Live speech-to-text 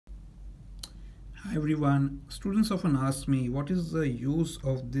Hi everyone. Students often ask me what is the use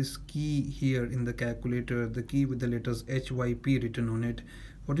of this key here in the calculator, the key with the letters HYP written on it.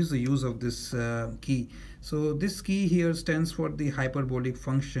 What is the use of this key? So this key here stands for the hyperbolic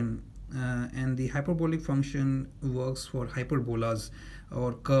function, and the hyperbolic function works for hyperbolas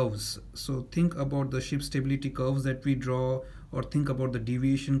or curves. So think about the ship stability curves that we draw, or think about the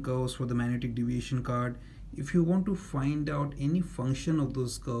deviation curves for the magnetic deviation card. If you want to find out any function of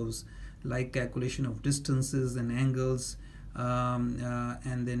those curves, like calculation of distances and angles,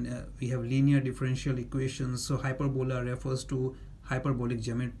 and then we have linear differential equations. So hyperbola refers to hyperbolic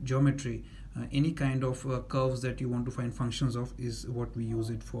geometry. Any kind of curves that you want to find functions of is what we use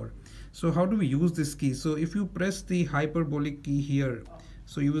it for. So how do we use this key? So if you press the hyperbolic key here,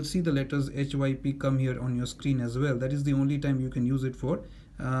 so you will see the letters HYP come here on your screen as well. That is the only time you can use it for.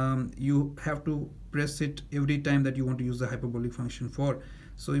 You have to press it every time that you want to use the hyperbolic function for.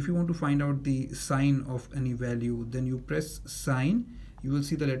 So if you want to find out the sign of any value, then you press sign. You will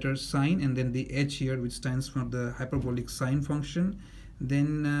see the letter sign and then the H here, which stands for the hyperbolic sine function.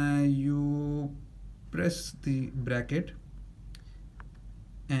 Then you press the bracket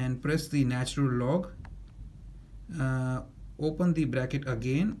and press the natural log. Open the bracket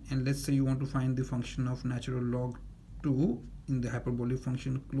again, and let's say you want to find the function of natural log 2 in the hyperbolic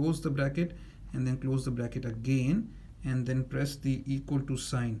function. Close the bracket and then close the bracket again, and then press the equal to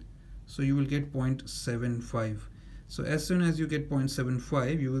sign. So you will get 0.75. So as soon as you get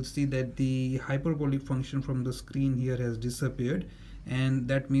 0.75, you will see that the hyperbolic function from the screen here has disappeared, and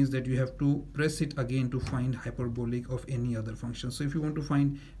that means that you have to press it again to find hyperbolic of any other function. So if you want to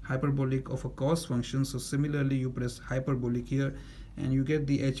find hyperbolic of a cos function, so similarly you press hyperbolic here and you get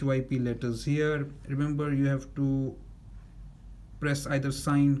the HYP letters here. Remember, you have to press either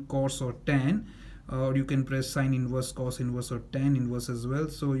sine, cos or tan, or you can press sine inverse, cos inverse or tan inverse as well.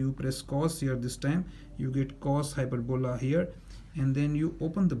 So you press cos here this time, you get cos hyperbola here, and then you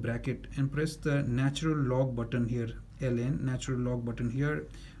open the bracket and press the natural log button here, ln, natural log button here.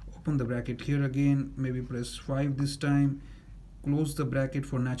 Open the bracket here again, maybe press 5 this time, close the bracket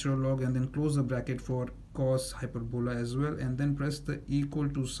for natural log and then close the bracket for cos hyperbola as well, and then press the equal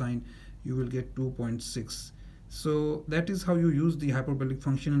to sign. You will get 2.6. So that is how you use the hyperbolic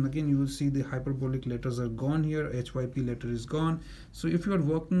function, and again you will see the hyperbolic letters are gone here, HYP letter is gone. So if you are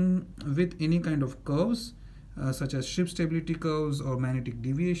working with any kind of curves, such as ship stability curves or magnetic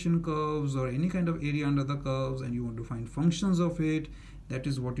deviation curves or any kind of area under the curves, and you want to find functions of it, that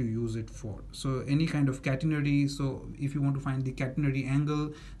is what you use it for. So any kind of catenary, so if you want to find the catenary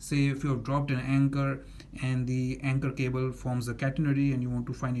angle, say if you have dropped an anchor and the anchor cable forms a catenary and you want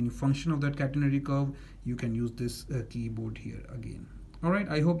to find any function of that catenary curve, you can use this keyboard here again. Alright,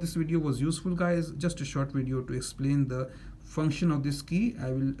 I hope this video was useful, guys. Just a short video to explain the function of this key.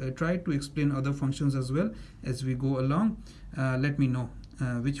 I will try to explain other functions as well as we go along. Let me know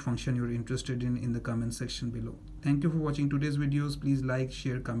which function you're interested in the comment section below. Thank you for watching today's videos. Please like,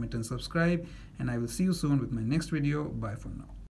 share, comment and subscribe, and I will see you soon with my next video. Bye for now.